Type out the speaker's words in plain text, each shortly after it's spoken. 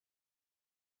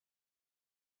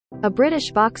A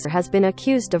British boxer has been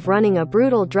accused of running a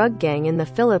brutal drug gang in the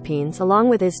Philippines along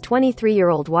with his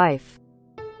 23-year-old wife.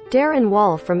 Darren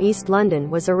Wall from East London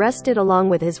was arrested along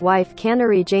with his wife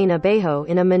Canary Jane Abejo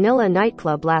in a Manila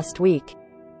nightclub last week.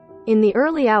 In the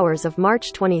early hours of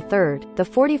March 23, the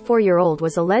 44-year-old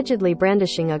was allegedly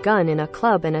brandishing a gun in a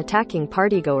club and attacking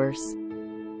partygoers.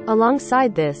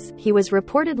 Alongside this, he was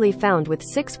reportedly found with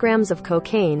 6 grams of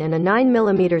cocaine and a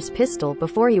 9mm pistol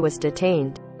before he was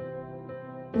detained.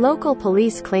 Local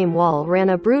police claim Wall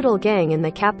ran a brutal gang in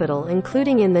the capital,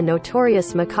 including in the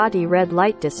notorious Makati Red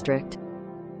Light District.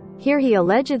 Here he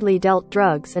allegedly dealt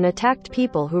drugs and attacked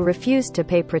people who refused to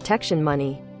pay protection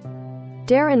money.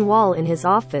 Darren Wall in his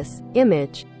office.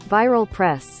 Image. Viral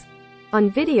press.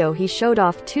 On video he showed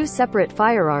off 2 separate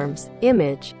firearms.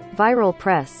 Image. Viral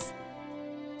press.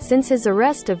 Since his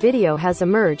arrest, a video has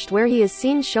emerged where he is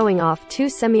seen showing off 2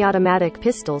 semi-automatic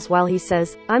pistols while he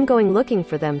says, "I'm going looking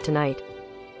for them tonight."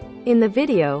 In the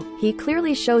video, he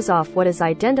clearly shows off what is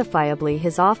identifiably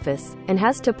his office, and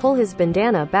has to pull his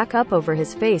bandana back up over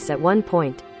his face at one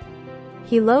point.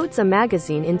 He loads a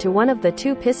magazine into one of the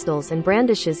 2 pistols and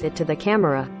brandishes it to the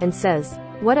camera, and says,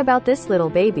 "What about this little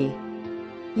baby?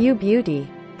 You beauty."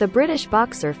 The British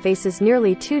boxer faces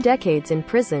nearly 2 decades in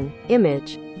prison.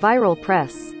 Image. Viral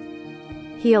press.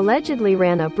 He allegedly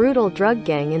ran a brutal drug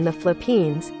gang in the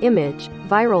Philippines. Image.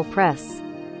 Viral press.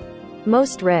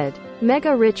 Most read.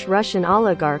 Mega-rich Russian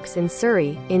oligarchs in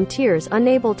Surrey, in tears,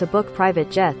 unable to book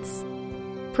private jets.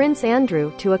 Prince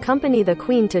Andrew to accompany the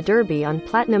Queen to Derby on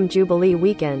Platinum Jubilee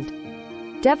weekend.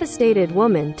 Devastated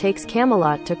woman takes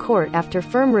Camelot to court after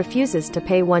firm refuses to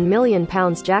pay £1 million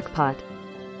jackpot.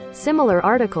 Similar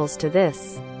articles to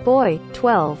this. Boy,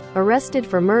 12, arrested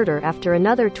for murder after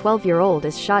another 12-year-old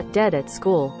is shot dead at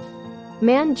school.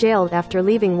 Man jailed after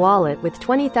leaving wallet with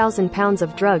 £20,000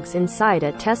 of drugs inside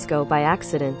at Tesco by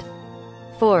accident.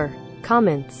 4.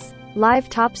 Comments. Live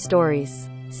top stories.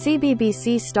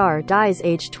 CBBC star dies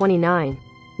aged 29.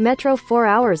 Metro 4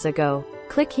 hours ago.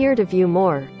 Click here to view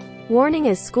more. Warning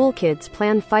as school kids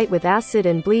plan fight with acid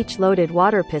and bleach-loaded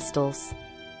water pistols.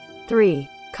 3.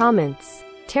 Comments.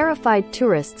 Terrified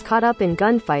tourists caught up in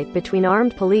gunfight between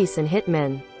armed police and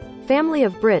hitmen. Family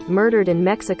of Brit murdered in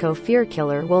Mexico. Fear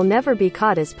killer will never be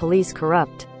caught as police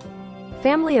corrupt.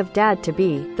 Family of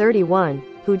dad-to-be, 31,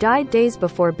 who died days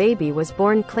before baby was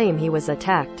born claim he was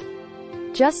attacked.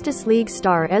 Justice League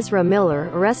star Ezra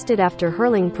Miller arrested after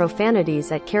hurling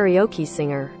profanities at karaoke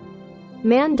singer.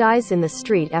 Man dies in the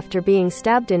street after being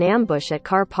stabbed in ambush at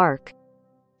car park.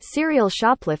 Serial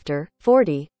shoplifter,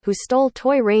 40, who stole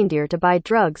toy reindeer to buy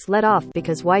drugs let off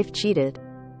because wife cheated.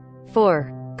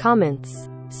 4. Comments.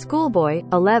 Schoolboy,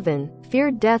 11,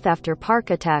 feared death after park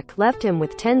attack left him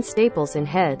with 10 staples in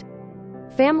head.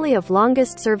 Family of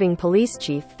longest-serving police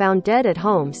chief found dead at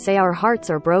home say our hearts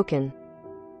are broken.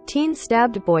 Teen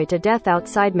stabbed boy to death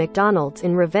outside McDonald's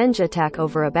in revenge attack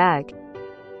over a bag.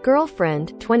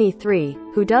 Girlfriend, 23,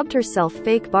 who dubbed herself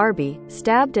Fake Barbie,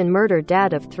 stabbed and murdered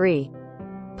dad of 3.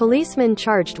 Policeman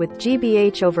charged with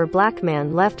GBH over black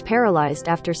man left paralyzed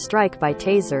after strike by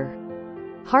taser.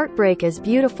 Heartbreak as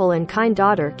beautiful and kind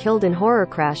daughter killed in horror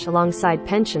crash alongside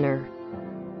pensioner.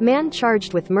 Man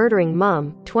charged with murdering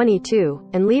mum, 22,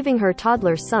 and leaving her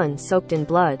toddler son soaked in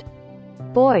blood.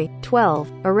 Boy,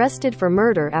 12, arrested for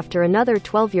murder after another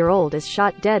 12-year-old is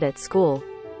shot dead at school.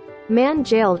 Man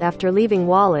jailed after leaving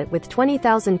wallet with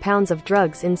 £20,000 of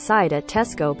drugs inside at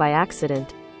Tesco by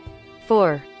accident.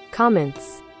 4.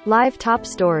 Comments. Live top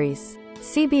stories.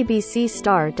 CBBC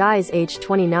star dies aged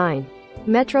 29.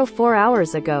 Metro 4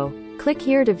 hours ago. Click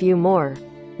here to view more.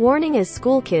 Warning as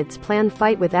school kids plan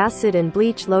fight with acid and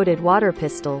bleach-loaded water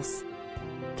pistols.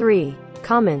 3.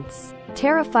 Comments.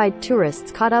 Terrified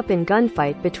tourists caught up in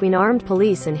gunfight between armed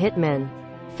police and hitmen.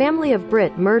 Family of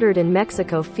Brit murdered in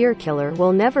Mexico. Fear killer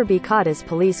will never be caught as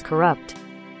police corrupt.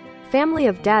 Family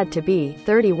of dad-to-be,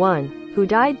 31, who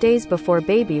died days before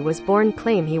baby was born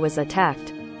claim he was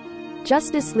attacked.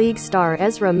 Justice League star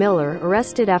Ezra Miller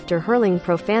arrested after hurling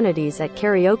profanities at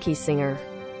karaoke singer.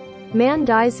 Man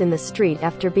dies in the street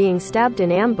after being stabbed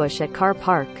in ambush at car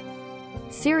park.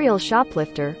 Serial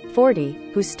shoplifter,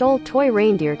 40, who stole toy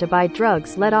reindeer to buy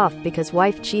drugs let off because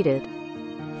wife cheated.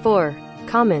 4.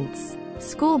 Comments.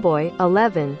 Schoolboy,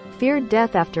 11, feared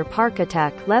death after park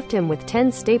attack left him with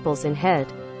 10 staples in head.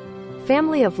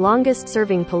 Family of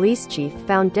longest-serving police chief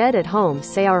found dead at home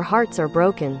say our hearts are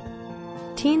broken.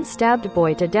 Teen stabbed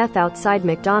boy to death outside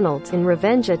McDonald's in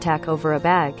revenge attack over a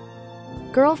bag.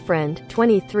 Girlfriend,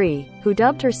 23, who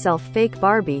dubbed herself Fake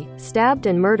Barbie, stabbed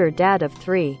and murdered dad of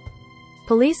 3.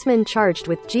 Policeman charged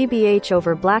with GBH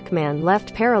over black man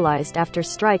left paralyzed after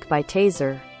strike by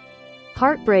taser.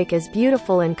 Heartbreak as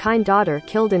beautiful and kind daughter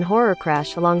killed in horror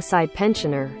crash alongside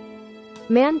pensioner.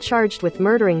 Man charged with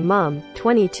murdering mom,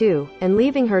 22, and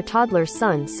leaving her toddler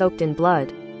son soaked in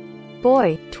blood.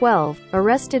 Boy, 12,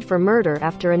 arrested for murder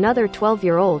after another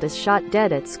 12-year-old is shot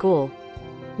dead at school.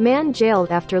 Man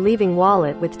jailed after leaving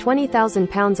wallet with 20,000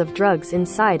 pounds of drugs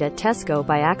inside at Tesco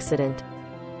by accident.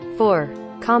 4.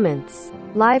 Comments.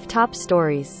 Live top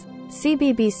stories.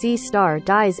 CBBC star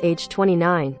dies age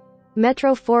 29.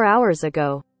 Metro 4 hours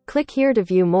ago. Click here to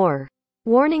view more.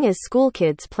 Warning as school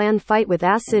kids plan fight with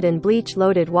acid and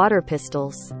bleach-loaded water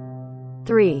pistols.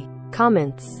 3.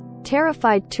 Comments.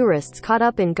 Terrified tourists caught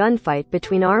up in gunfight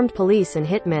between armed police and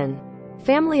hitmen.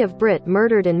 Family of Brit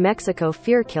murdered in Mexico.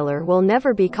 Fear killer will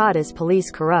never be caught as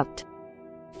police corrupt.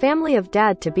 Family of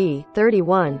dad-to-be,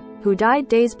 31, who died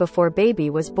days before baby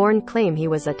was born claim he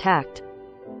was attacked.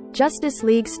 Justice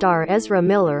League star Ezra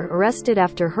Miller arrested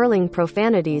after hurling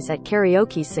profanities at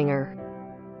karaoke singer.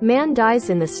 Man dies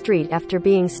in the street after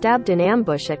being stabbed in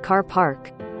ambush at car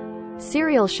park.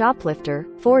 Serial shoplifter,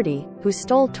 40, who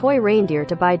stole toy reindeer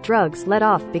to buy drugs let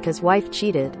off because wife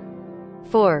cheated.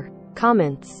 4.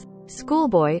 Comments.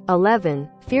 Schoolboy, 11,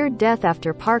 feared death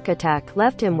after park attack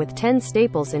left him with 10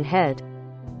 staples in head.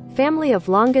 Family of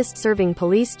longest-serving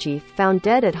police chief found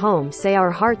dead at home say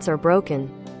our hearts are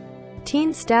broken.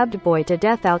 Teen stabbed boy to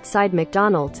death outside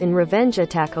McDonald's in revenge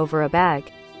attack over a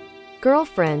bag.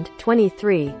 Girlfriend,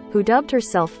 23, who dubbed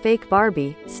herself fake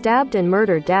Barbie, stabbed and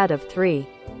murdered dad of 3.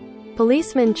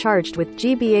 Policeman charged with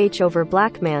GBH over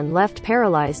black man left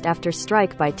paralyzed after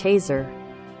strike by taser.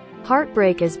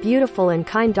 Heartbreak as beautiful and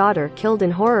kind daughter killed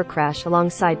in horror crash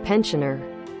alongside pensioner.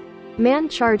 Man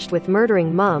charged with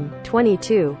murdering mom,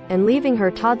 22, and leaving her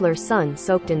toddler son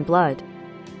soaked in blood.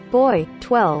 Boy,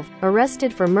 12,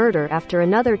 arrested for murder after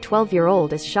another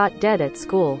 12-year-old is shot dead at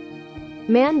school.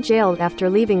 Man jailed after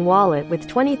leaving wallet with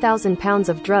 20,000 pounds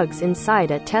of drugs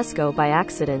inside at Tesco by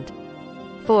accident.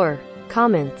 4.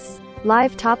 Comments.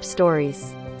 Live top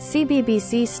stories.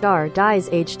 CBBC star dies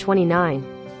age 29.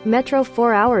 Metro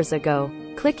 4 hours ago.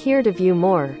 Click here to view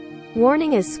more.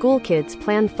 Warning as school kids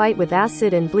plan fight with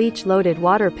acid and bleach-loaded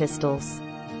water pistols.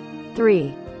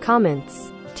 3.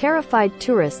 Comments. Terrified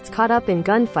tourists caught up in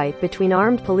gunfight between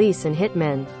armed police and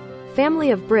hitmen.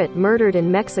 Family of Brit murdered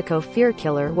in Mexico. Fear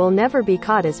killer will never be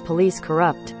caught as police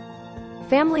corrupt.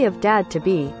 Family of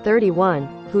dad-to-be, 31,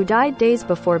 who died days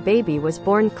before baby was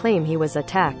born claim he was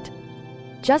attacked.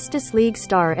 Justice League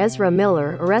star Ezra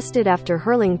Miller arrested after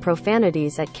hurling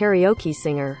profanities at karaoke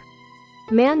singer.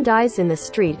 Man dies in the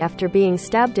street after being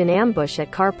stabbed in ambush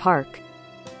at car park.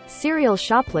 Serial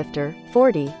shoplifter,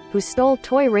 40, who stole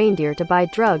toy reindeer to buy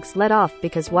drugs let off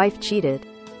because wife cheated.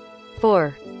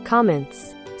 4.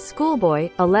 Comments. Schoolboy,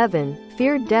 11,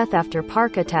 feared death after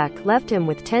park attack left him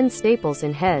with 10 staples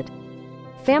in head.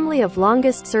 Family of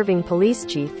longest-serving police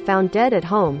chief found dead at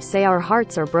home say our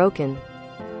hearts are broken.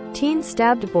 Teen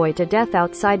stabbed boy to death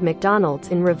outside McDonald's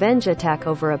in revenge attack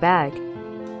over a bag.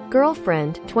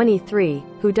 Girlfriend, 23,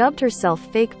 who dubbed herself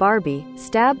fake Barbie,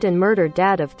 stabbed and murdered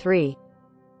dad of 3.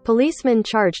 Policeman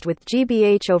charged with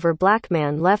GBH over black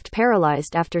man left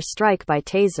paralyzed after strike by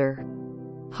taser.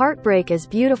 Heartbreak as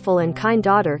beautiful and kind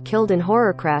daughter killed in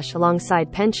horror crash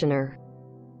alongside pensioner.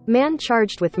 Man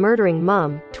charged with murdering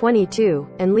mom, 22,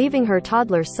 and leaving her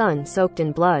toddler son soaked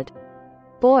in blood.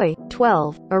 Boy,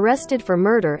 12, arrested for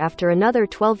murder after another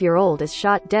 12-year-old is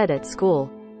shot dead at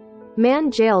school.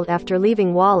 Man jailed after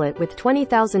leaving wallet with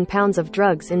 20,000 pounds of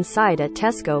drugs inside at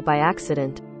Tesco by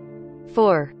accident.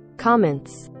 4.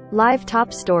 Comments. Live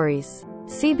top stories.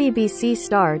 CBBC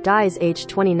star dies age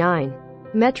 29.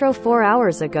 Metro 4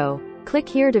 hours ago. Click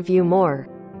here to view more.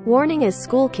 Warning as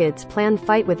school kids plan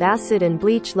fight with acid and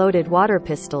bleach-loaded water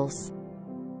pistols.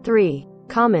 3.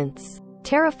 Comments.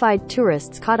 Terrified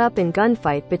tourists caught up in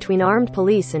gunfight between armed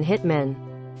police and hitmen.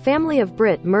 Family of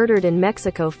Brit murdered in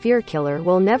Mexico. Fear killer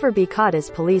will never be caught as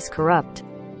police corrupt.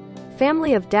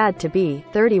 Family of dad-to-be,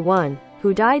 31,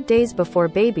 who died days before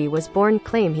baby was born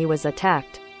claim he was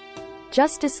attacked.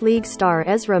 Justice League star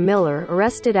Ezra Miller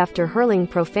arrested after hurling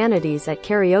profanities at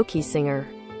karaoke singer.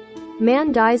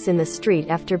 Man dies in the street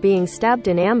after being stabbed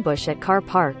in ambush at car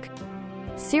park.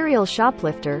 Serial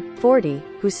shoplifter, 40,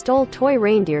 who stole toy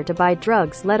reindeer to buy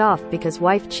drugs let off because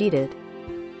wife cheated.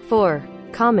 4.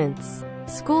 Comments.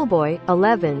 Schoolboy,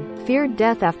 11, feared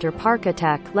death after park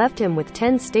attack left him with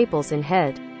 10 staples in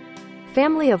head.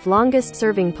 Family of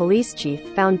longest-serving police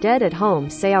chief found dead at home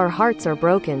say our hearts are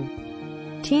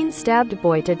broken. Teen stabbed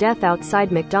boy to death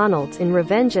outside McDonald's in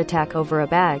revenge attack over a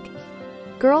bag.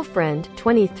 Girlfriend,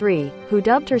 23, who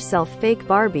dubbed herself fake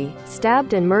Barbie,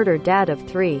 stabbed and murdered dad of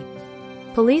 3.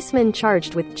 Policeman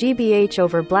charged with GBH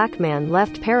over black man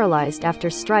left paralyzed after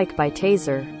strike by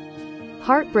taser.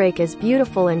 Heartbreak as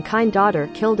beautiful and kind daughter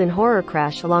killed in horror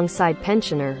crash alongside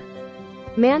pensioner.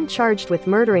 Man charged with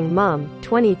murdering mum,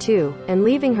 22, and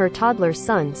leaving her toddler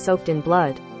son soaked in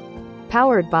blood.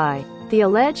 Powered by. The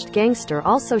alleged gangster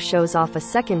also shows off a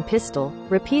second pistol,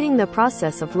 repeating the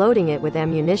process of loading it with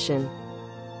ammunition.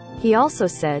 He also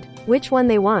said, which one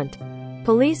they want.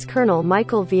 Police Colonel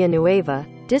Michael Villanueva,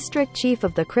 District Chief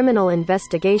of the Criminal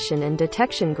Investigation and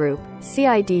Detection Group,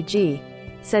 CIDG,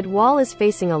 said Wall is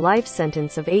facing a life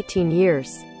sentence of 18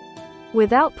 years.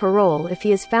 Without parole if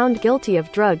he is found guilty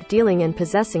of drug dealing and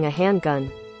possessing a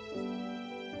handgun.